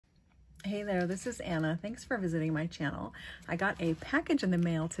Hey there, this is Anna. Thanks for visiting my channel. I got a package in the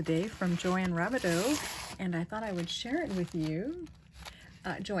mail today from JoAnn Rabideau, and I thought I would share it with you.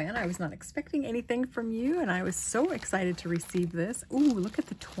 JoAnn, I was not expecting anything from you, and I was so excited to receive this. Ooh, look at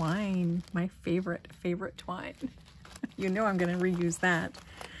the twine. My favorite twine. You know I'm going to reuse that.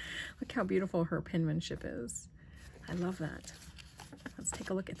 Look how beautiful her penmanship is. I love that. Let's take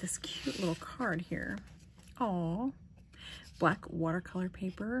a look at this cute little card here. Aww. Black watercolor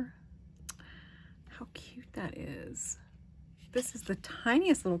paper. How cute that is. This is the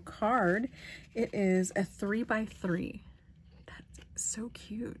tiniest little card. It is a 3x3. That's so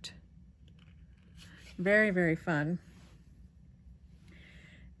cute. Very, very fun.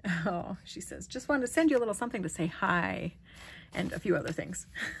 Oh, she says, just wanted to send you a little something to say hi and a few other things.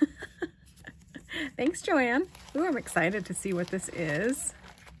 Thanks, JoAnn. Ooh, I'm excited to see what this is.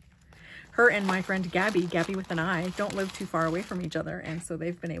 Her and my friend Gabby with an I, don't live too far away from each other, and so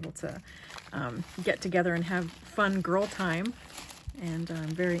they've been able to get together and have fun girl time, and I'm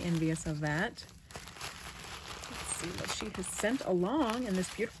very envious of that. Let's see what she has sent along in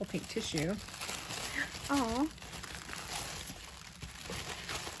this beautiful pink tissue. Oh,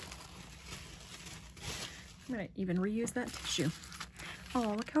 I'm going to even reuse that tissue.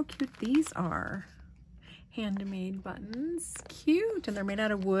 Oh, look how cute these are. Handmade buttons, cute, and they're made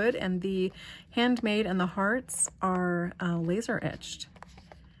out of wood, and the handmade and the hearts are laser etched.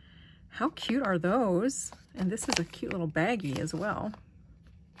 How cute are those? And this is a cute little baggie as well.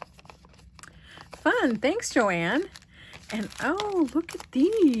 Fun. Thanks, JoAnn. And oh, look at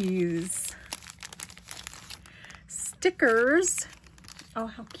these stickers. Oh,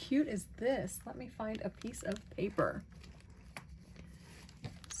 how cute is this? Let me find a piece of paper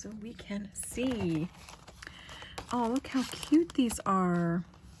so we can see. Oh, look how cute these are.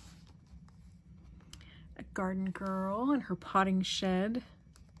 A garden girl and her potting shed.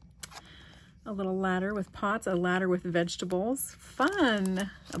 A little ladder with pots, a ladder with vegetables. Fun.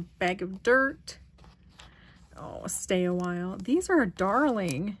 A bag of dirt. Oh, stay a while. These are a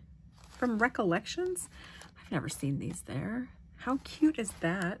darling. From Recollections. I've never seen these there. How cute is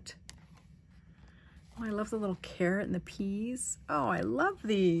that? Oh, I love the little carrot and the peas. Oh, I love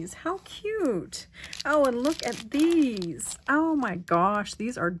these. How cute. Oh, and look at these. Oh my gosh,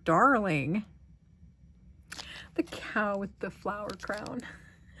 these are darling. The cow with the flower crown.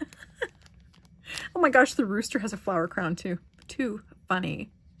 Oh my gosh, the rooster has a flower crown too. Too funny.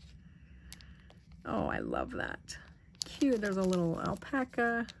 Oh, I love that. Cute. There's a little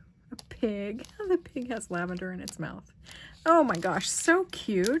alpaca, a pig. Oh, the pig has lavender in its mouth. Oh my gosh, so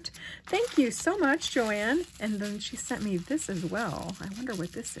cute. Thank you so much, JoAnn. And then she sent me this as well. I wonder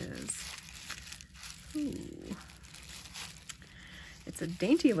what this is. Ooh. It's a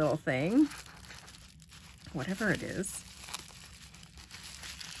dainty little thing. Whatever it is.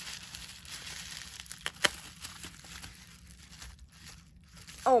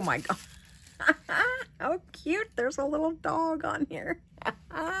 Oh my god. How cute. There's a little dog on here.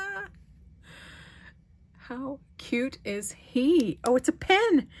 How cute is he? Oh, it's a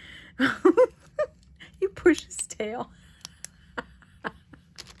pen. You push his tail.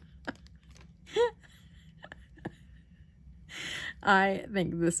 I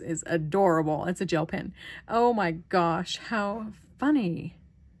think this is adorable. It's a gel pen. Oh my gosh, how funny.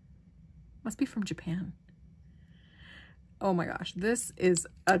 Must be from Japan. Oh my gosh, this is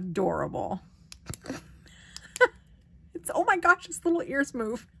adorable. It's, oh my gosh, his little ears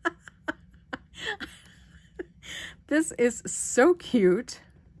move. This is so cute.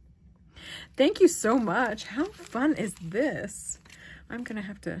 Thank you so much. How fun is this? I'm gonna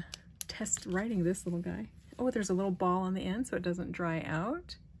have to test writing this little guy. Oh, there's a little ball on the end so it doesn't dry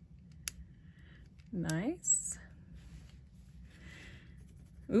out. Nice.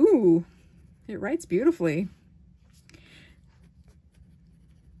 Ooh, it writes beautifully.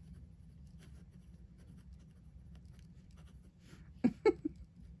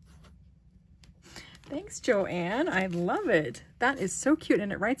 Thanks, JoAnn. I love it. That is so cute,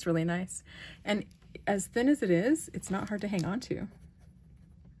 and it writes really nice. And as thin as it is, it's not hard to hang on to.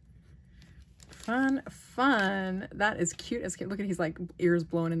 Fun, fun. That is cute as cute. Look at he's like ears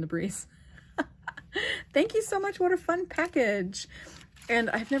blowing in the breeze. Thank you so much. What a fun package. And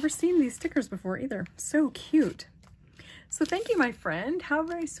I've never seen these stickers before either. So cute. So thank you, my friend. How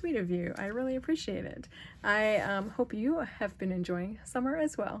very sweet of you. I really appreciate it. I hope you have been enjoying summer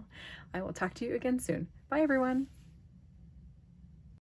as well. I will talk to you again soon. Bye, everyone.